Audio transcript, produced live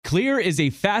Clear is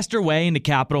a faster way into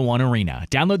Capital One Arena.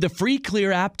 Download the free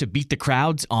Clear app to beat the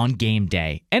crowds on game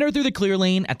day. Enter through the Clear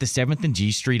lane at the 7th and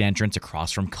G Street entrance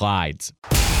across from Clyde's.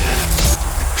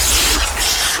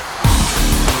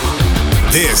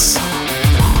 This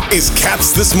is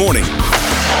Caps This Morning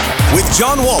with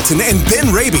John Walton and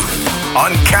Ben Raby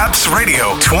on Caps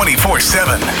Radio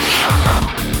 24/7.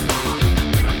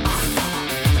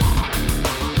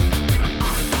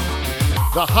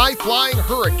 The high-flying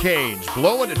Hurricanes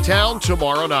blow into town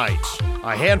tomorrow night.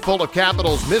 A handful of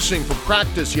Capitals missing from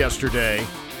practice yesterday,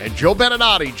 and Joe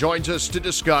Beninati joins us to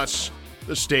discuss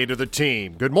the state of the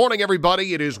team. Good morning,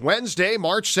 everybody. It is Wednesday,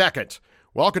 March 2nd.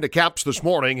 Welcome to Caps This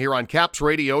Morning here on Caps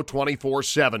Radio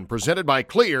 24/7, presented by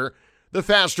Clear, the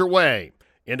faster way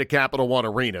into Capital One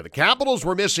Arena. The Capitals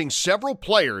were missing several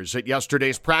players at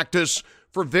yesterday's practice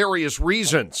for various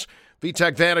reasons.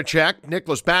 Vitek Vanacek,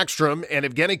 Nicklas Backstrom, and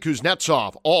Evgeny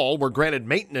Kuznetsov all were granted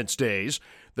maintenance days.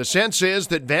 The sense is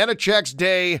that Vanacek's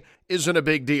day isn't a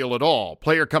big deal at all.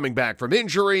 Player coming back from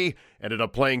injury, ended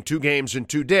up playing 2 games in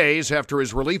 2 days after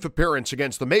his relief appearance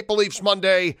against the Maple Leafs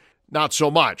Monday. Not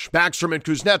so much. Backstrom and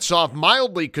Kuznetsov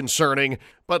mildly concerning,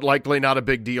 but likely not a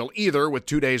big deal either, with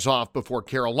 2 days off before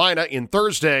Carolina in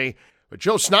Thursday. But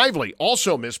Joe Snively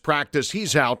also missed practice.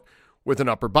 He's out with an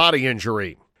upper body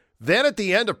injury. Then at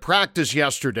the end of practice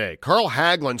yesterday, Carl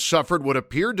Hagelin suffered what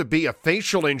appeared to be a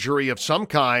facial injury of some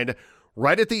kind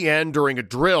right at the end during a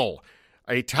drill.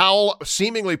 A towel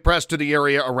seemingly pressed to the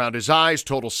area around his eyes,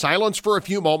 total silence for a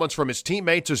few moments from his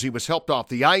teammates as he was helped off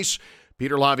the ice.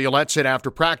 Peter Laviolette said after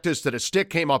practice that a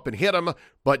stick came up and hit him,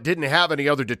 but didn't have any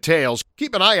other details.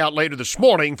 Keep an eye out later this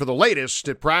morning for the latest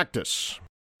at practice.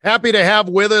 Happy to have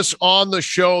with us on the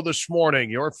show this morning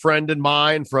your friend and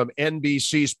mine from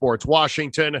NBC Sports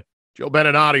Washington, Joe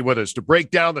Beninati, with us to break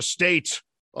down the state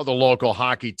of the local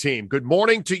hockey team. Good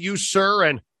morning to you, sir,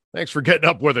 and thanks for getting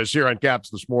up with us here on Caps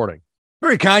This Morning.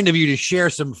 Very kind of you to share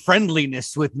some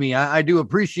friendliness with me. I do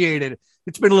appreciate it.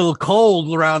 It's been a little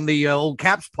cold around the old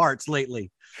Caps parts lately.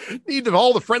 Need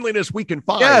all the friendliness we can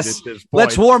find yes. at this point.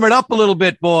 Let's warm it up a little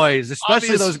bit, boys,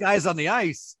 especially those guys on the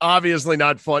ice. Obviously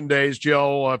not fun days,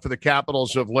 Joe, for the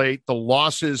Capitals of late. The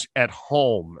losses at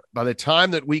home. By the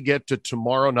time that we get to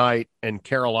tomorrow night in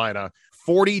Carolina,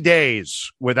 40 days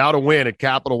without a win at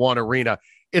Capital One Arena.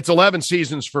 It's 11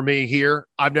 seasons for me here.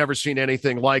 I've never seen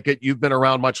anything like it. You've been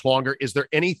around much longer. Is there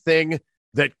anything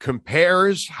that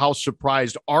compares? How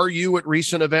surprised are you at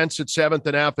recent events at 7th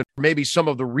and F, and maybe some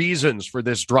of the reasons for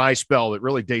this dry spell that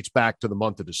really dates back to the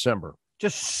month of December?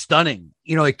 Just stunning.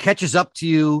 You know, it catches up to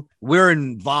you. We're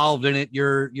involved in it.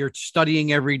 You're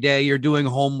studying every day. You're doing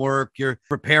homework. You're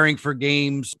preparing for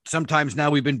games. Sometimes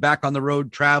now we've been back on the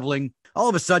road traveling. All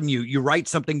of a sudden you write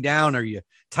something down or you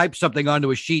type something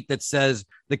onto a sheet that says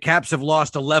the Caps have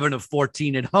lost 11 of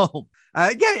 14 at home.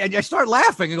 And I start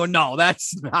laughing and go, no,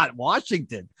 that's not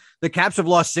Washington. The Caps have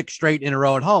lost 6 straight in a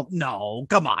row at home. No,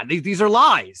 come on. These are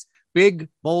lies. Big,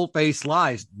 bold-faced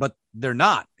lies, but they're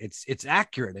not. It's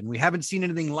accurate, and we haven't seen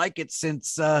anything like it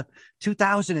since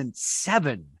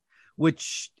 2007,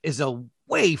 which is a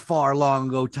way far long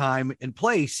ago time and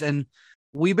place. And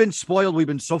we've been spoiled. We've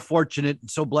been so fortunate and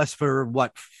so blessed for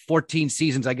 14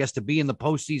 seasons, I guess, to be in the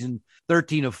postseason,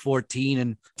 13 of 14,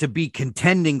 and to be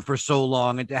contending for so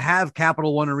long, and to have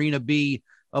Capital One Arena be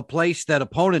a place that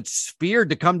opponents feared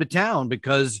to come to town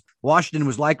because Washington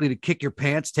was likely to kick your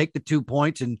pants, take the 2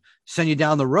 points, and send you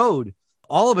down the road.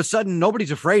 All of a sudden,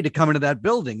 nobody's afraid to come into that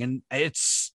building, and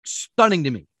it's stunning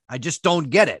to me. I just don't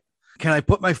get it. Can I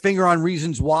put my finger on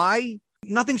reasons why?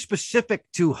 Nothing specific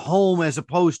to home as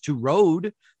opposed to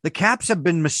road. The Caps have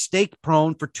been mistake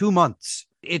prone for 2 months.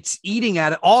 It's eating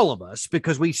at all of us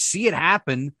because we see it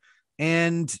happen.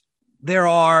 And there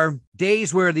are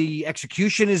days where the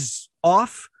execution is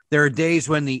off. There are days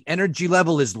when the energy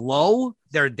level is low.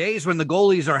 There are days when the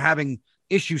goalies are having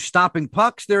issues stopping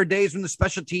pucks. There are days when the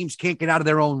special teams can't get out of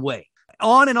their own way.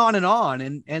 On and on and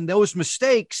on. And those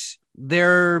mistakes,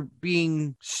 they're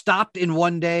being stopped in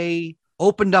one day,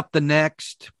 opened up the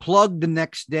next, plugged the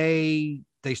next day.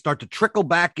 They start to trickle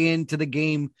back into the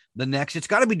game the next. It's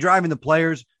got to be driving the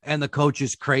players and the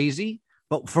coaches crazy.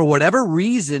 But for whatever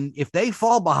reason, if they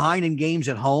fall behind in games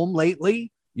at home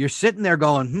lately, you're sitting there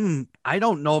going, I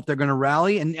don't know if they're going to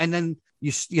rally. And then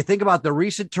you think about the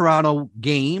recent Toronto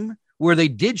game where they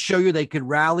did show you they could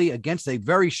rally against a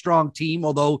very strong team,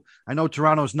 although I know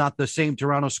Toronto's not the same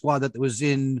Toronto squad that was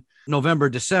in November,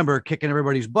 December, kicking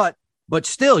everybody's butt. But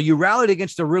still, you rallied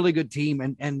against a really good team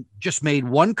and just made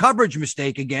one coverage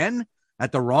mistake again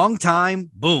at the wrong time.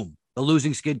 Boom. The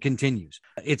losing skid continues.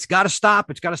 It's got to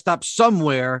stop. It's got to stop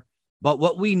somewhere. But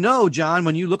what we know, John,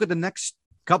 when you look at the next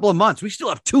couple of months, we still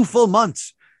have 2 full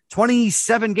months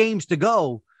 27 games to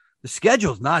go. The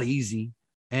schedule's not easy,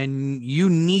 and you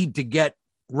need to get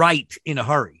right in a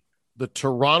hurry. The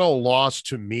Toronto loss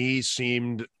to me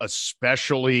seemed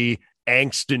especially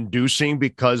angst-inducing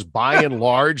because by and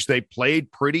large, they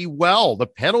played pretty well. The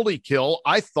penalty kill,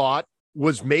 I thought,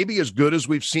 was maybe as good as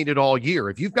we've seen it all year.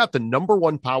 If you've got the number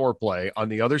one power play on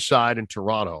the other side in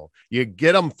Toronto, you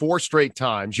get them 4 straight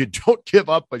times, you don't give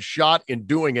up a shot in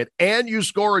doing it, and you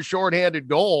score a shorthanded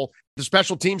goal. The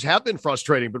special teams have been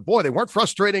frustrating, but boy, they weren't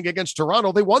frustrating against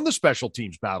Toronto. They won the special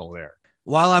teams battle there.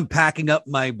 While I'm packing up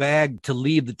my bag to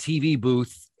leave the TV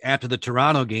booth after the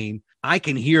Toronto game, I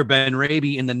can hear Ben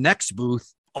Raby in the next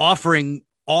booth offering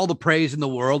all the praise in the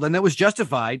world, and that was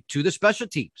justified to the special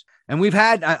teams. And we've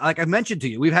had, like I mentioned to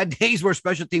you, we've had days where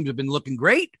special teams have been looking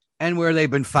great and where they've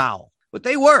been foul. But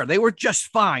they were just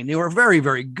fine. They were very,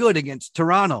 very good against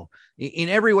Toronto. In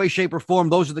every way, shape, or form,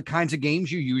 those are the kinds of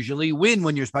games you usually win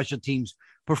when your special teams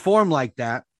perform like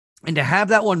that. And to have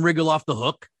that one wriggle off the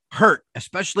hook hurt,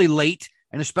 especially late,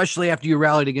 and especially after you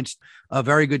rallied against a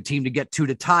very good team to get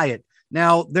to tie it.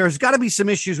 Now, there's got to be some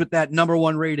issues with that number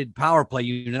one rated power play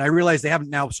unit. I realize they haven't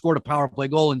now scored a power play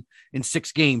goal in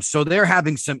 6 games, so they're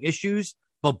having some issues.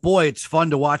 But boy, it's fun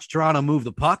to watch Toronto move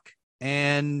the puck.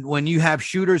 And when you have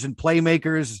shooters and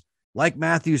playmakers like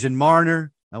Matthews and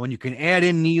Marner, when you can add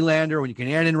in Nylander, when you can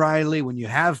add in Riley, when you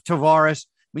have Tavares,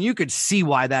 when you could see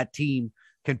why that team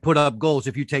can put up goals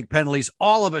if you take penalties.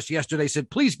 All of us yesterday said,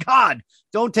 please, God,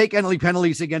 don't take any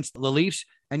penalties against the Leafs.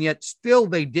 And yet still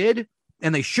they did,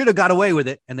 and they should have got away with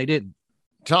it, and they didn't.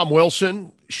 Tom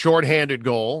Wilson, shorthanded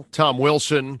goal. Tom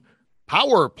Wilson,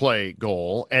 power play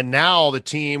goal. And now the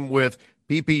team with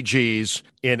PPGs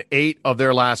in 8 of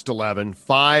their last 11,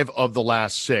 5 of the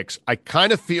last 6. I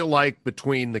kind of feel like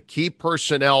between the key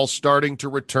personnel starting to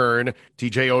return,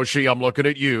 TJ Oshie, I'm looking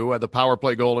at you at the power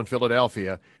play goal in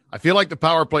Philadelphia. I feel like the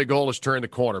power play goal has turned the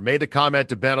corner. Made the comment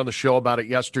to Ben on the show about it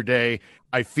yesterday.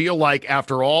 I feel like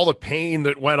after all the pain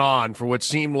that went on for what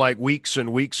seemed like weeks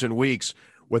and weeks and weeks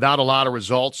without a lot of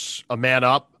results, a man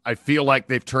up, I feel like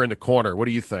they've turned the corner. What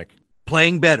do you think?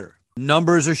 Playing better.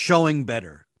 Numbers are showing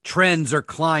better. Trends are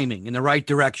climbing in the right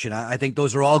direction. I think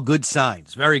those are all good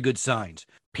signs, very good signs.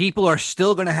 People are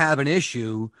still going to have an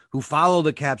issue who follow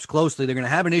the Caps closely. They're going to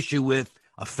have an issue with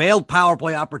a failed power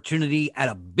play opportunity at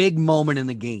a big moment in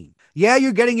the game. Yeah,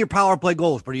 you're getting your power play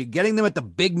goals, but are you getting them at the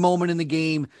big moment in the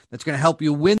game that's going to help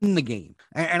you win the game?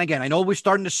 And again, I know we're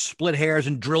starting to split hairs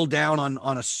and drill down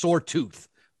on a sore tooth,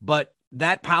 but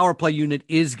that power play unit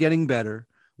is getting better.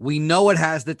 We know it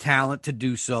has the talent to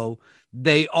do so.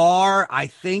 They are, I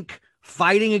think,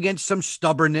 fighting against some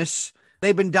stubbornness.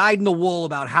 They've been dyed in the wool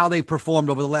about how they performed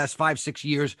over the last 5-6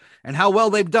 years and how well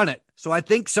they've done it. So I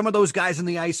think some of those guys on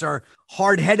the ice are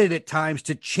hard-headed at times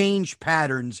to change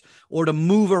patterns or to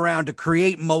move around, to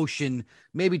create motion,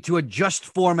 maybe to adjust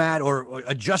format or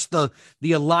adjust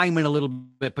the alignment a little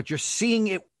bit. But you're seeing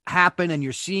it happen and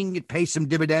you're seeing it pay some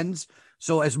dividends.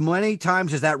 So as many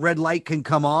times as that red light can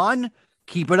come on,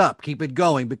 keep it up, keep it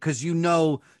going, because you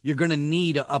know you're going to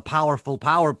need a powerful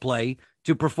power play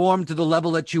to perform to the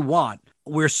level that you want.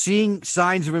 We're seeing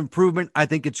signs of improvement. I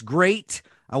think it's great.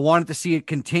 I wanted to see it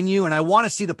continue, and I want to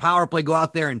see the power play go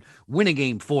out there and win a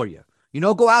game for you. You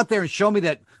know, go out there and show me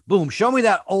that, boom, show me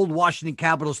that old Washington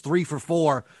Capitals 3 for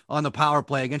 4 on the power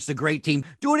play against a great team.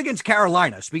 Do it against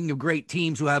Carolina. Speaking of great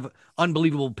teams who have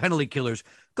unbelievable penalty killers,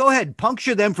 go ahead,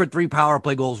 puncture them for 3 power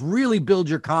play goals. Really build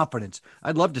your confidence.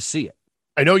 I'd love to see it.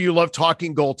 I know you love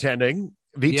talking goaltending.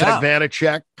 Vitek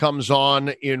Vanacek comes on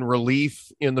in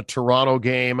relief in the Toronto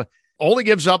game. Only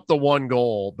gives up the 1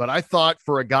 goal, but I thought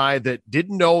for a guy that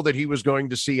didn't know that he was going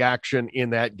to see action in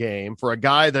that game, for a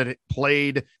guy that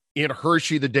played in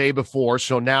Hershey the day before,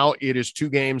 so now it is 2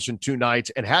 games and 2 nights,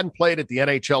 and hadn't played at the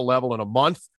NHL level in a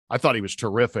month, I thought he was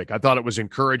terrific. I thought it was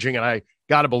encouraging, and I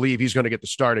got to believe he's going to get the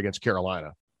start against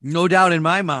Carolina. No doubt in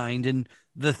my mind, and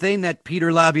the thing that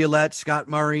Peter Laviolette, Scott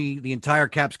Murray, the entire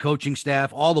Caps coaching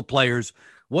staff, all the players,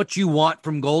 what you want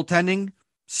from goaltending,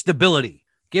 stability.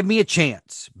 Give me a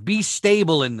chance. Be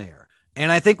stable in there.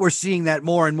 And I think we're seeing that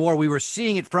more and more. We were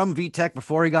seeing it from Vitek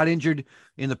before he got injured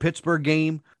in the Pittsburgh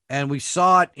game, and we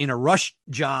saw it in a rush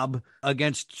job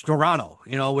against Toronto,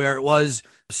 you know, where it was,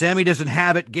 Sammy doesn't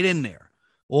have it, get in there.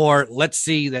 Or let's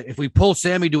see that if we pull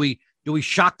Sammy, do we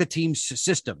shock the team's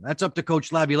system? That's up to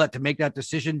Coach Laviolette to make that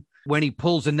decision when he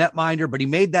pulls a netminder, but he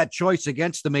made that choice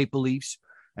against the Maple Leafs.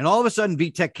 And all of a sudden,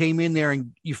 Vitek came in there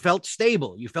and you felt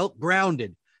stable. You felt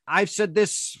grounded. I've said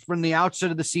this from the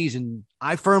outset of the season.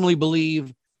 I firmly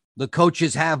believe the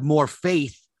coaches have more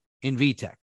faith in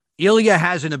Vitek. Ilya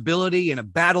has an ability and a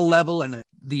battle level and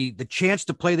the chance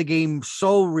to play the game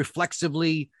so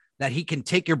reflexively that he can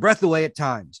take your breath away at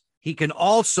times. He can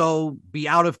also be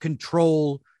out of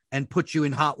control and put you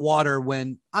in hot water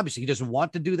when obviously he doesn't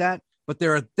want to do that. But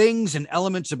there are things and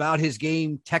elements about his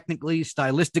game, technically,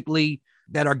 stylistically,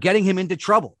 that are getting him into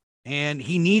trouble. And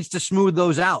he needs to smooth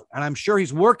those out. And I'm sure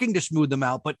he's working to smooth them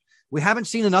out, but we haven't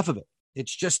seen enough of it.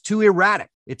 It's just too erratic.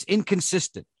 It's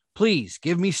inconsistent. Please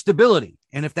give me stability.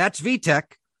 And if that's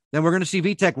Vitek, then we're going to see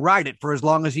Vitek ride it for as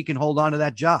long as he can hold on to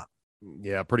that job.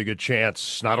 Yeah, pretty good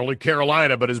chance. Not only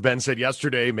Carolina, but as Ben said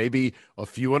yesterday, maybe a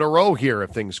few in a row here if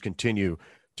things continue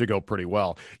to go pretty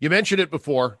well. You mentioned it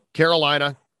before,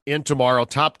 Carolina in tomorrow,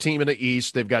 top team in the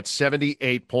East. They've got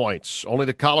 78 points. Only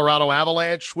the Colorado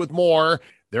Avalanche with more.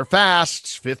 They're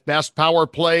fast, fifth best power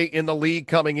play in the league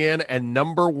coming in, and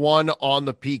number one on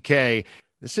the PK.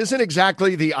 This isn't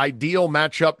exactly the ideal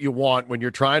matchup you want when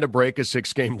you're trying to break a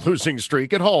 6-game losing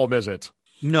streak at home, is it?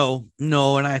 No.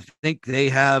 And I think they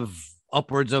have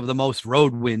upwards of the most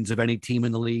road wins of any team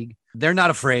in the league. They're not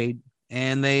afraid,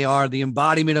 and they are the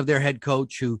embodiment of their head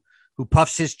coach who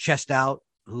puffs his chest out,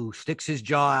 who sticks his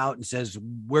jaw out and says,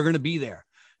 we're going to be there.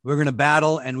 We're going to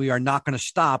battle, and we are not going to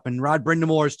stop. And Rod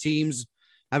Brindamore's teams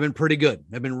have been pretty good.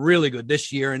 They've been really good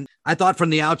this year. And I thought from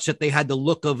the outset they had the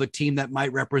look of a team that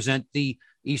might represent the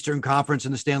Eastern Conference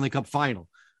in the Stanley Cup final.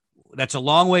 That's a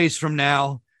long ways from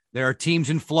now. There are teams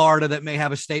in Florida that may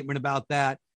have a statement about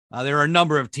that. There are a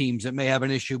number of teams that may have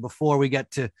an issue before we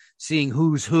get to seeing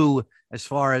who's who as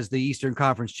far as the Eastern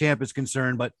Conference champ is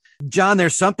concerned. But, John,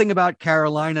 there's something about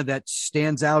Carolina that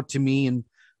stands out to me, and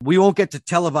we won't get to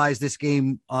televise this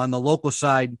game on the local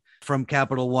side from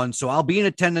Capital One. So I'll be in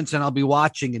attendance and I'll be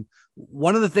watching. And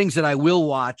one of the things that I will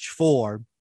watch for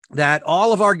that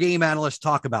all of our game analysts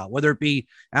talk about, whether it be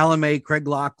Alan May, Craig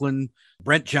Laughlin,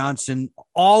 Brent Johnson,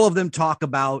 all of them talk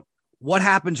about what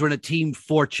happens when a team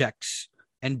forechecks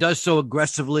and does so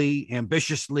aggressively,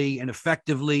 ambitiously, and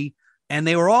effectively. And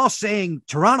they were all saying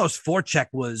Toronto's forecheck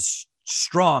was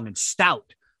strong and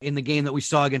stout in the game that we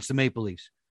saw against the Maple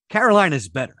Leafs. Carolina's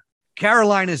better.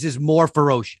 Carolina's is more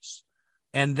ferocious.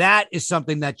 And that is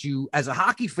something that you, as a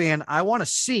hockey fan, I want to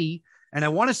see, and I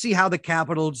want to see how the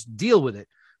Capitals deal with it,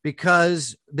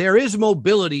 because there is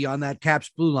mobility on that Caps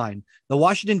blue line. The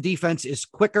Washington defense is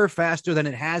quicker, faster than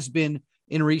it has been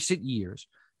in recent years.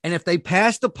 And if they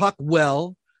pass the puck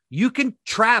well, you can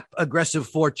trap aggressive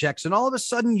forechecks, and all of a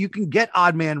sudden you can get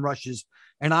odd man rushes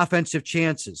and offensive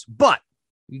chances. But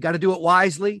you got to do it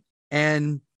wisely,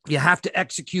 and you have to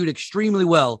execute extremely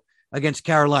well against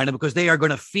Carolina, because they are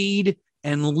going to feed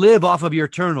and live off of your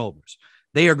turnovers.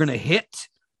 They are going to hit.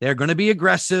 They're going to be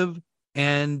aggressive,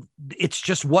 and it's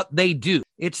just what they do.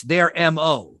 It's their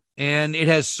MO, and it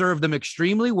has served them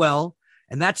extremely well.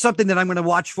 And that's something that I'm going to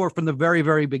watch for from the very,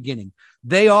 very beginning.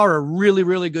 They are a really,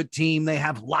 really good team. They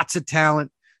have lots of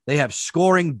talent. They have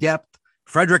scoring depth.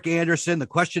 Frederik Andersen, the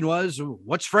question was,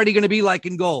 what's Freddie going to be like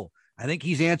in goal? I think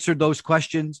he's answered those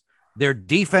questions. Their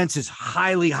defense is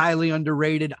highly, highly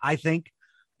underrated, I think.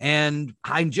 And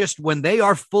when they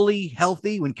are fully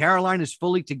healthy, when Carolina is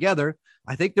fully together,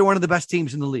 I think they're one of the best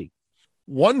teams in the league.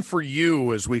 One for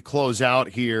you as we close out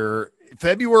here.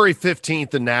 February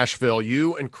 15th in Nashville,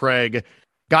 you and Craig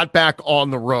got back on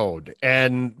the road.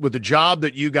 And with the job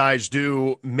that you guys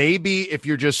do, maybe if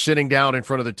you're just sitting down in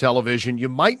front of the television, you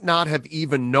might not have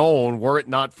even known, were it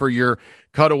not for your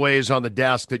cutaways on the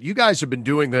desk, that you guys have been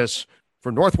doing this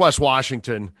for Northwest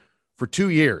Washington for 2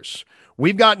 years.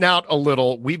 We've gotten out a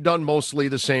little. We've done mostly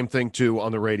the same thing, too,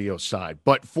 on the radio side.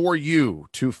 But for you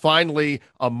to finally,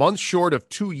 a month short of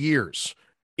 2 years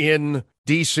in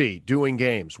D.C. doing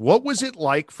games, what was it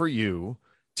like for you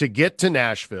to get to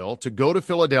Nashville, to go to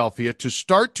Philadelphia, to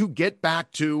start to get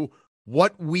back to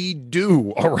what we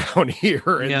do around here?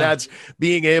 And that's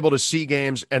being able to see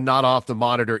games and not off the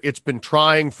monitor. It's been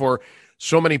trying for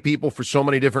so many people for so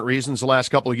many different reasons the last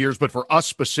couple of years. But for us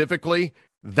specifically,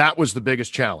 that was the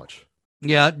biggest challenge.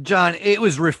 Yeah, John, it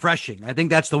was refreshing. I think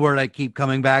that's the word I keep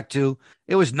coming back to.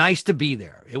 It was nice to be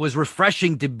there. It was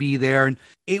refreshing to be there. And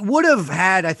it would have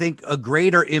had, I think, a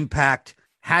greater impact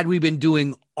had we been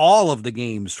doing all of the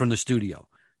games from the studio.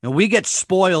 Now, we get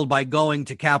spoiled by going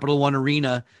to Capital One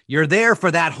Arena. You're there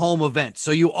for that home event. So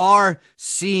you are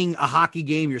seeing a hockey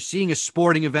game. You're seeing a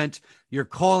sporting event. You're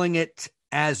calling it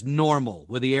as normal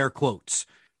with the air quotes.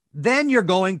 Then you're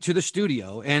going to the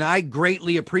studio, and I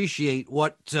greatly appreciate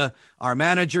what our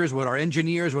managers, what our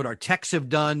engineers, what our techs have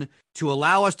done to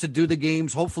allow us to do the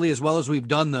games, hopefully as well as we've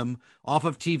done them, off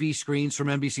of TV screens from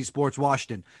NBC Sports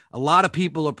Washington. A lot of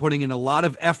people are putting in a lot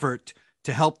of effort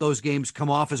to help those games come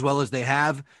off as well as they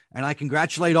have, and I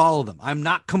congratulate all of them. I'm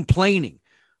not complaining,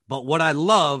 but what I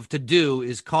love to do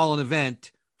is call an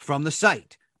event from the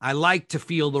site. I like to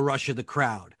feel the rush of the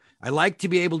crowd. I like to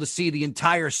be able to see the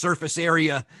entire surface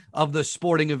area of the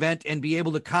sporting event and be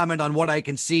able to comment on what I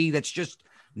can see that's just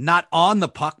not on the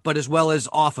puck, but as well as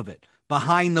off of it,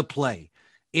 behind the play.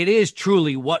 It is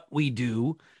truly what we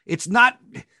do. It's not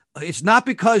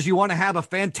because you want to have a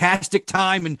fantastic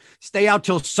time and stay out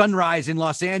till sunrise in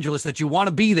Los Angeles that you want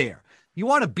to be there. You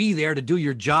want to be there to do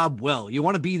your job well. You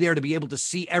want to be there to be able to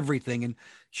see everything. And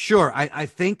sure, I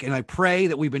think and I pray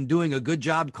that we've been doing a good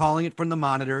job calling it from the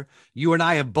monitor. You and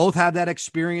I have both had that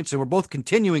experience, and we're both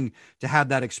continuing to have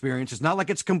that experience. It's not like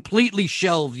it's completely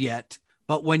shelved yet,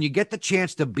 but when you get the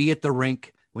chance to be at the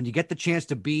rink, when you get the chance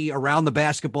to be around the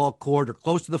basketball court or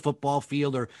close to the football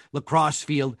field or lacrosse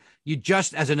field, you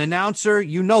just, as an announcer,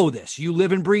 you know this. You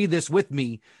live and breathe this with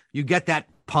me. You get that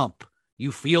pump.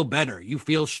 You feel better. You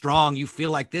feel strong. You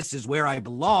feel like this is where I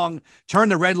belong. Turn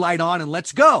the red light on and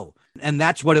let's go. And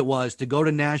that's what it was, to go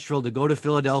to Nashville, to go to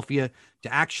Philadelphia,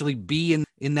 to actually be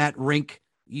in that rink.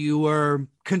 You were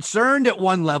concerned at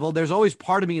one level. There's always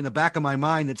part of me in the back of my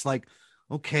mind that's like,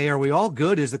 okay, are we all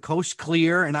good? Is the coast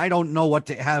clear? And I don't know what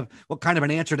kind of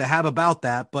an answer to have about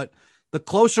that. But the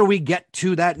closer we get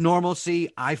to that normalcy,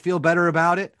 I feel better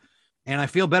about it. And I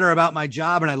feel better about my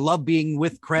job. And I love being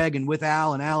with Craig and with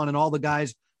Al and Alan and all the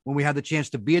guys when we have the chance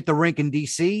to be at the rink in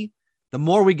D.C. The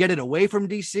more we get it away from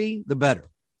D.C., the better.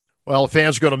 Well,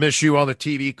 fans are going to miss you on the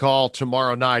TV call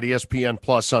tomorrow night, ESPN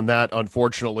Plus on that,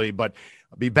 unfortunately. But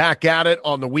I'll be back at it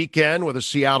on the weekend with the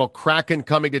Seattle Kraken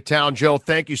coming to town. Joe,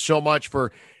 thank you so much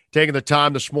for taking the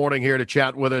time this morning here to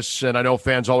chat with us. And I know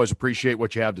fans always appreciate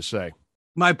what you have to say.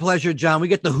 My pleasure, John. We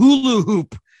get the hula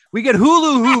hoop. We get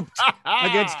hula hooped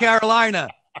against Carolina.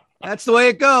 That's the way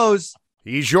it goes.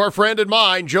 He's your friend and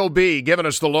mine, Joe B., giving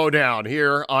us the lowdown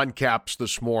here on Caps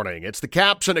this morning. It's the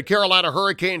Caps and the Carolina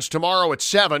Hurricanes tomorrow at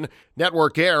 7.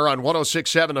 Network air on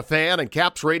 106.7 The Fan and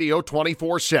Caps Radio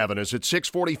 24/7 is at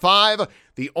 6:45.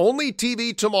 The only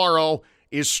TV tomorrow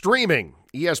is streaming,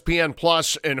 ESPN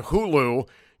Plus and Hulu.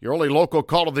 Your only local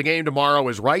call of the game tomorrow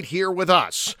is right here with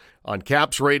us on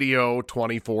Caps Radio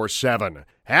 24/7.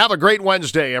 Have a great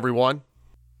Wednesday, everyone.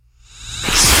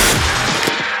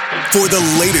 For the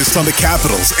latest on the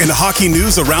Capitals and hockey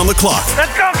news around the clock.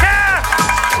 Let's go,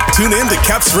 Caps! Tune in to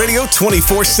Caps Radio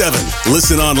 24/7.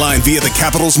 Listen online via the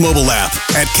Capitals mobile app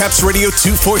at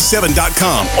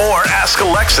capsradio247.com. Or ask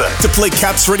Alexa to play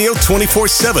Caps Radio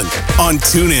 24/7 on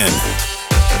TuneIn.